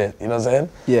cousins and shit, you know what I'm saying?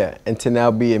 Yeah, and to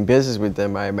now be in business with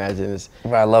them, I imagine is.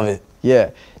 Bro, I love it. Yeah.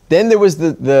 Then there was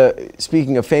the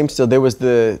speaking of Fame still, there was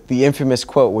the infamous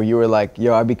quote where you were like,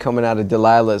 yo, I be coming out of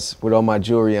Delilah's with all my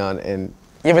jewelry on, and.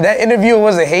 Yeah, but that interviewer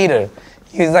was a hater.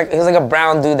 He was like a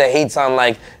brown dude that hates on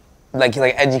like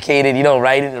educated, you know,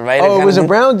 writing. Oh, it was a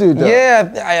brown dude though.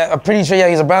 Yeah, I'm pretty sure. Yeah,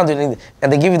 he's a brown dude,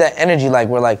 and they give you that energy, like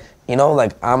we're like, you know,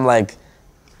 like I'm like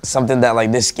something that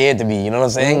like they're scared to be. You know what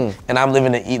I'm saying? And I'm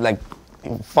living to eat like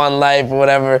fun life or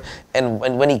whatever. And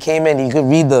when he came in, you could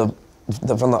read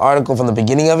from the article from the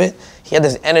beginning of it. He had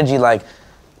this energy, like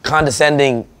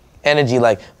condescending energy,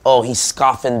 like, oh, he's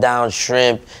scoffing down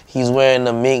shrimp. He's wearing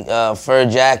a mink fur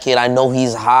jacket. I know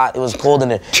he's hot. It was cold in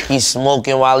there. He's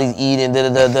smoking while he's eating.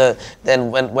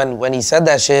 Then when he said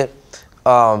that shit,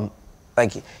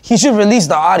 like he should release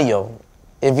the audio.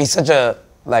 If he's such a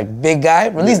like big guy,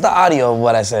 release the audio of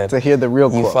what I said. To hear the real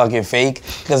quote. You fucking fake.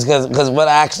 Because what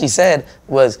I actually said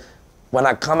was, when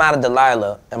I come out of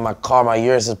Delilah and my car, my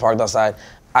Urus is parked outside,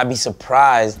 I'd be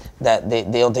surprised that they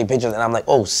don't take pictures, and I'm like,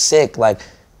 oh, sick, like.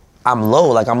 I'm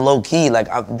low key, like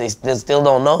they still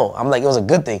don't know. I'm like, it was a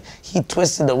good thing. He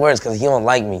twisted the words because he don't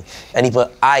like me. And he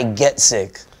put, I get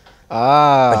sick.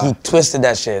 Ah. Like he twisted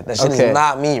that shit. That shit is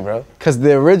not me, bro. Because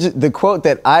the quote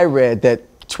that I read that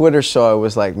Twitter saw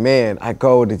was like, man, I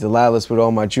go to Delilah's with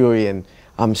all my jewelry and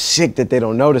I'm sick that they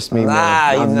don't notice me, man.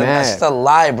 I'm mad. That's just a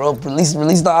lie, bro. Release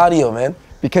the audio, man.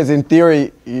 Because in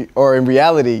theory, or in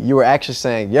reality, you were actually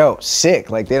saying, yo,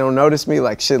 sick, like they don't notice me,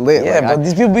 like shit lit. Yeah, like, but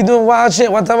these people be doing wild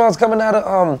shit. One time I was coming out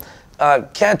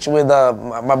of Catch with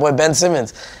my boy Ben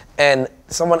Simmons, and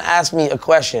someone asked me a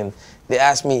question. They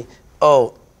asked me,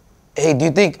 oh, hey, do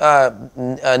you think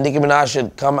Nicki Minaj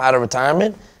should come out of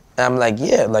retirement? And I'm like,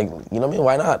 yeah, like, you know what I mean,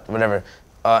 why not, whatever.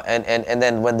 And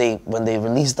then when they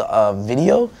released the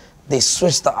video, they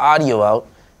switched the audio out,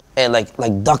 and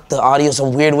like ducked the audio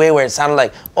some weird way where it sounded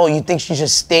like, oh, you think she should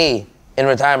stay in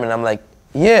retirement? I'm like,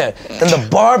 yeah. Then the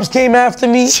Barbs came after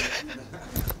me.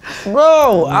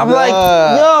 Bro, I'm like,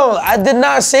 yo, I did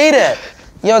not say that.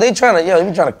 Yo, they trying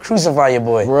to crucify your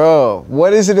boy. Bro,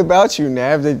 what is it about you,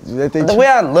 Nav? The way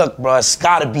I look, bro, it's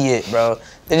gotta be it, bro.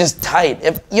 They're just tight.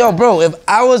 If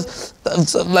I was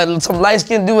like some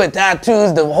light-skinned dude with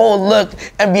tattoos, the whole look,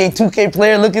 NBA 2K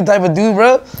player looking type of dude,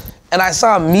 bro, and I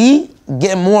saw me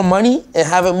getting more money and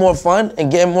having more fun and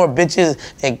getting more bitches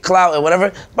and clout and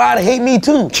whatever, bro, I'd hate me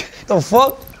too. The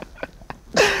fuck?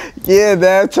 Yeah,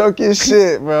 that took your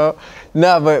shit, bro.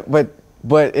 No,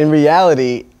 but in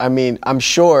reality, I mean, I'm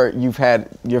sure you've had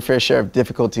your fair share of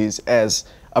difficulties as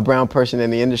a brown person in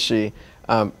the industry,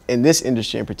 in this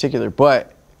industry in particular.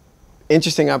 But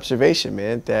interesting observation,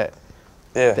 man, that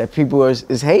people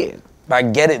is hating. But I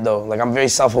get it though. Like I'm very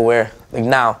self-aware. Like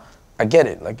now, I get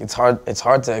it. Like it's hard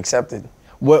to accept it.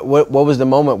 What was the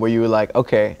moment where you were like,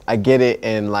 okay, I get it,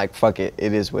 and like, fuck it,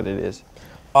 it is what it is?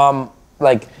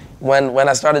 Like when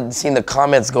I started seeing the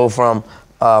comments go from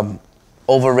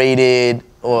overrated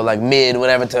or like mid,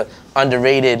 whatever, to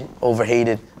underrated,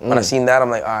 overhated. When I seen that, I'm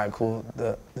like, all right, cool.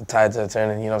 The tides are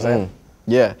turning. You know what I'm saying?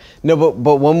 Yeah. No,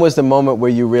 but when was the moment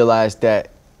where you realized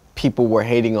that people were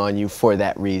hating on you for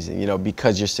that reason? You know,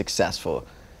 because you're successful.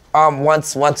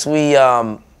 Once we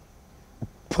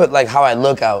put like how I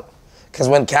look out, because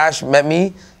when Cash met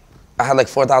me, I had like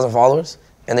 4,000 followers,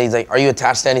 and then he's like, "Are you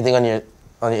attached to anything on your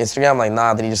Instagram?" I'm like,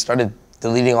 "Nah." Then he just started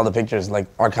deleting all the pictures, like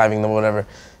archiving them or whatever.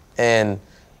 And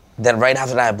then right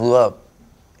after that, I blew up,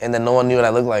 and then no one knew what I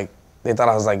looked like. They thought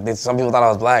I was like, some people thought I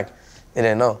was black. They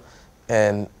didn't know,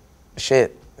 and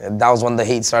shit, that was when the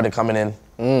hate started coming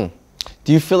in.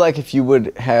 Do you feel like if you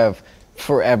would have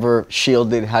forever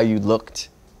shielded how you looked,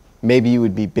 maybe you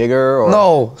would be bigger? Or?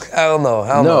 No, hell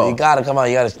no. You gotta come out.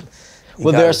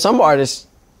 Well, there are some artists,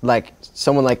 like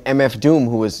someone like MF Doom,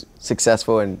 who was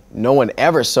successful and no one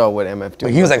ever saw what MF Doom.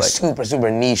 But he was like like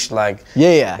super niche, like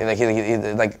yeah. Like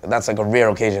like that's like a rare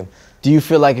occasion. Do you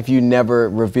feel like if you never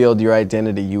revealed your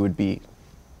identity, you would be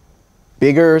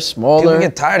bigger, smaller? People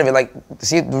get tired of it. Like,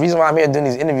 see, the reason why I'm here doing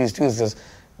these interviews too is because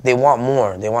they want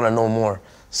more. They want to know more.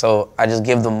 So I just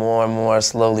give them more and more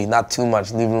slowly, not too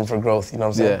much. Leave room for growth. You know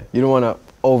what I'm saying? Yeah. You don't want to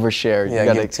overshare. Yeah, you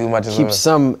gotta give too much. Keep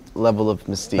some level of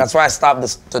mystique. That's why I stopped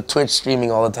the Twitch streaming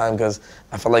all the time, because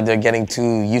I feel like they're getting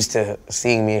too used to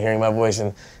seeing me, hearing my voice,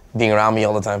 and being around me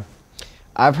all the time.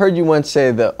 I've heard you once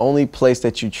say the only place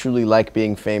that you truly like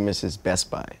being famous is Best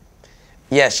Buy.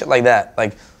 Yeah, shit like that.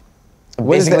 Like,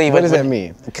 what basically, what does that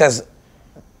mean? Because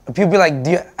people be like,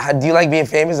 do you like being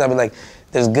famous? I'll be like,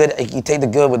 there's good. You take the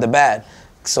good with the bad.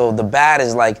 So the bad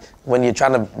is like when you're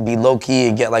trying to be low key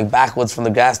and get like backwoods from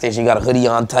the gas station. You got a hoodie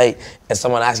on tight, and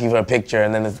someone asks you for a picture,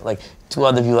 and then it's like two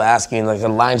other people asking, and like a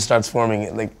line starts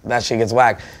forming. Like that shit gets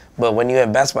whacked. But when you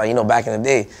at Best Buy, you know, back in the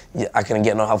day, I couldn't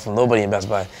get no help from nobody in Best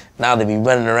Buy. Now they be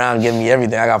running around giving me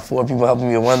everything. I got 4 people helping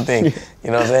me with one thing. You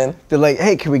know what I'm saying? They're like,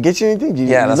 hey, can we get you anything?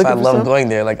 Yeah, that's why I love going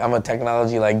there. Like, I'm a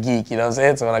technology like geek. You know what I'm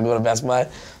saying? So when I go to Best Buy,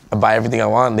 I buy everything I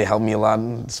want, and they help me a lot,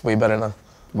 and it's way better now.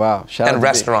 Wow. And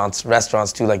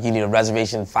restaurants too. Like, you need a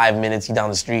reservation, 5 minutes, you down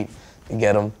the street, you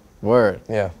get them. Word.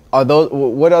 Yeah. Are those,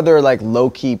 what other like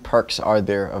low-key perks are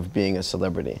there of being a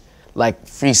celebrity? Like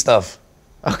free stuff.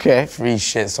 Okay. Free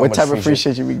shit. So what much type of free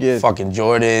shit you be getting? Fucking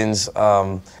Jordans,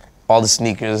 all the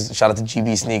sneakers. Shout out to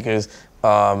GB sneakers.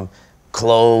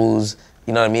 Clothes.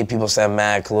 You know what I mean? People send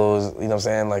mad clothes. You know what I'm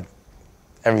saying? Like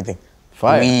everything.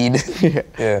 Fire. Weed.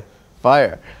 Yeah.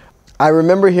 Fire. I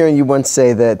remember hearing you once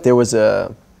say that there was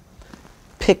a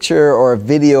picture or a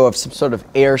video of some sort of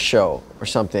air show or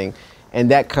something, and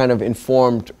that kind of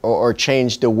informed or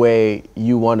changed the way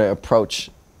you want to approach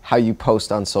how you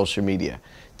post on social media.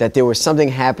 That there was something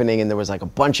happening and there was like a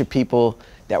bunch of people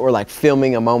that were like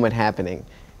filming a moment happening.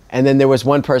 And then there was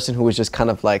one person who was just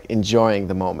kind of like enjoying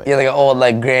the moment. Yeah, like an old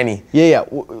like granny. Yeah.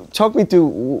 Talk me through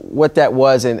what that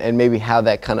was and maybe how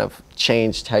that kind of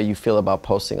changed how you feel about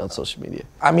posting on social media.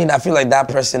 I mean, I feel like that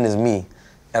person is me.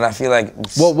 And I feel like...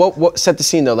 What set the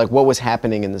scene though? Like what was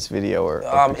happening in this video or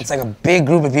it's like a big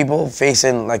group of people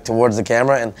facing like towards the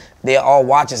camera, and they all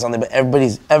watching something, but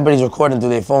everybody's recording through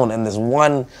their phone, and this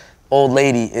one old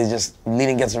lady is just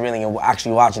leaning against the railing and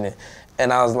actually watching it.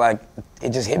 And I was like, it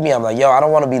just hit me. I'm like, yo, I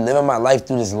don't want to be living my life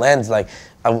through this lens. Like,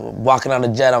 I'm walking on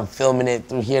a jet, I'm filming it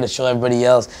through here to show everybody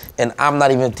else, and I'm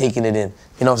not even taking it in.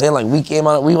 You know what I'm saying?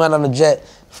 Like, we went on a jet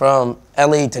from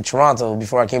LA to Toronto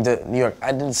before I came to New York.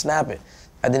 I didn't snap it.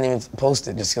 I didn't even post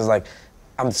it just because, like,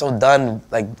 I'm so done,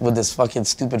 like, with this fucking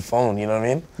stupid phone, you know what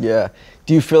I mean? Yeah.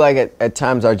 Do you feel like at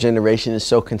times our generation is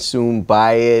so consumed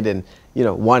by it and, you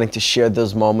know, wanting to share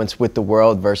those moments with the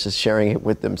world versus sharing it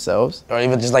with themselves? Or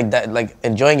even just like that, like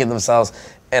enjoying it themselves.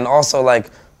 And also like,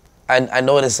 I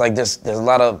noticed like there's a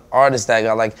lot of artists that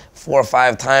got like 4 or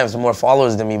 5 times more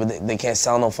followers than me, but they can't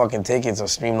sell no fucking tickets or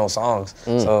stream no songs.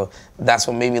 So that's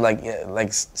what made me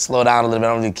like slow down a little bit. I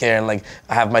don't really care. And like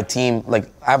I have my team, like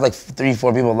I have like 3,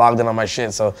 4 people logged in on my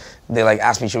shit. So they like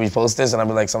ask me, should we post this? And I'll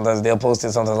be like, sometimes they'll post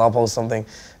it, sometimes I'll post something.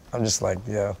 I'm just like,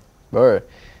 yeah. Word.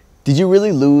 Did you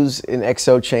really lose an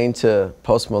XO chain to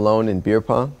Post Malone in beer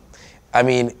pong? I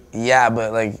mean, yeah,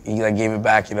 but like he like gave it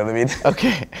back, you know what I mean?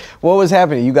 Okay. What was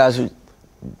happening? You guys were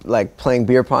like playing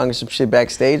beer pong or some shit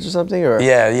backstage or something? Or?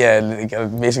 Yeah.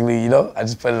 Basically, you know, I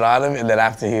just put it on him, and then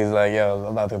after he was like, yo,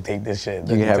 I'm not gonna take this shit.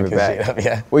 You can have it back.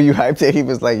 Yeah. Were you hyped that he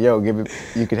was like, yo, give it,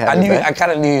 you could have it back? I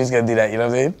kind of knew he was gonna do that, you know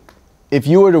what I'm saying? If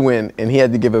you were to win and he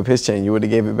had to give up his chain, you would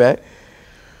have gave it back?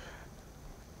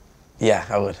 Yeah,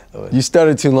 I would. You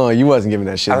started too long. You wasn't giving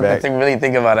that shit back. I didn't really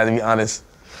think about it, to be honest.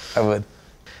 I would.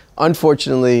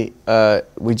 unfortunately,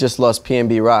 we just lost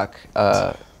PNB Rock.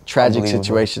 Tragic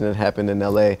situation that happened in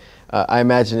LA. I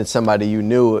imagine it's somebody you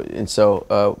knew, and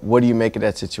so what do you make of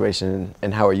that situation,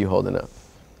 and how are you holding up?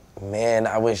 Man,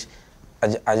 I just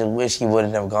wish he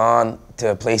wouldn't have gone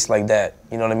to a place like that.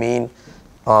 You know what I mean?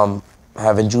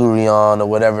 Having jewelry on or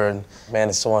whatever. And man,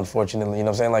 it's so unfortunate. You know what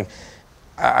I'm saying? Like,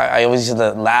 I always used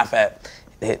to laugh at,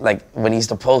 like, when he used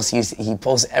to post, he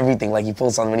posts everything. Like, he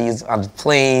posts on when he's on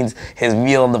planes, his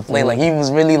meal on the plane. Like, he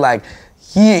was really like,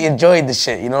 he enjoyed the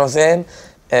shit. You know what I'm saying?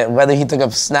 And whether he took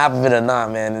a snap of it or not,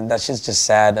 man, and that shit's just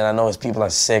sad. And I know his people are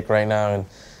sick right now. And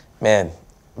man,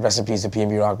 rest in peace to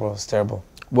PNB Rock, bro. It's terrible.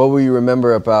 What will you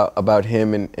remember about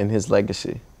him and his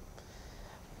legacy?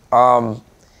 Damn,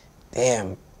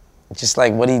 just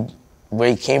like where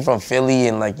he came from, Philly,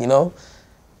 and like, you know,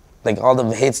 like all the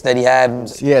hits that he had.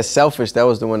 Yeah, Selfish, that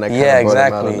was the one that kind yeah, of brought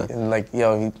exactly. him out on And like,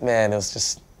 yo, man,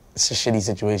 it's a shitty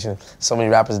situation. So many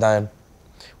rappers dying.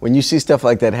 When you see stuff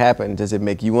like that happen, does it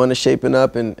make you want to shapen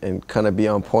up and kind of be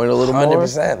on point a little more?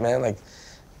 100%, man. Like,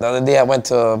 the other day I went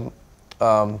to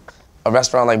a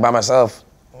restaurant like by myself,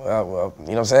 you know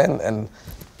what I'm saying? And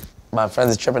my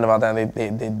friends are tripping about that,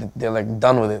 and they're like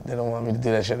done with it. They don't want me to do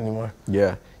that shit anymore.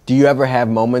 Yeah. Do you ever have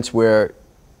moments where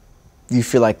you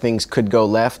feel like things could go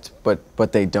left,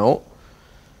 but they don't?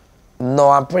 No,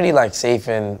 I'm pretty like safe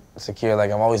and secure. Like,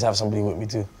 I always have somebody with me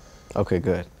too. Okay,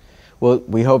 good. Well,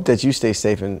 we hope that you stay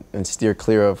safe and steer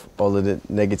clear of all of the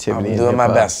negativity. I'm doing my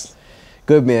best.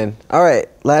 Good, man. All right,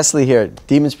 lastly here,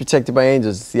 Demons Protected by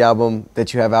Angels. It's the album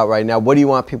that you have out right now. What do you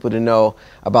want people to know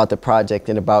about the project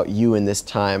and about you in this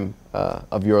time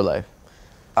of your life?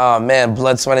 Man,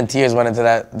 blood, sweat, and tears went into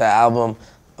that album.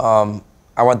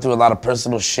 I went through a lot of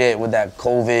personal shit with that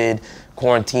COVID,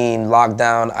 quarantine,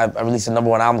 lockdown. I released a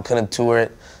 #1 album, couldn't tour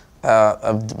it.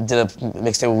 I did a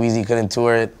mixtape with Weezy, couldn't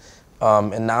tour it.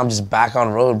 And now I'm just back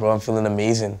on road, bro. I'm feeling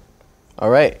amazing. All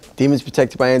right, Demons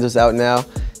Protected by Angels out now.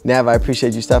 Nav, I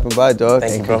appreciate you stopping by, dog.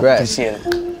 Thank you, bro. Congrats.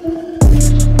 Appreciate it.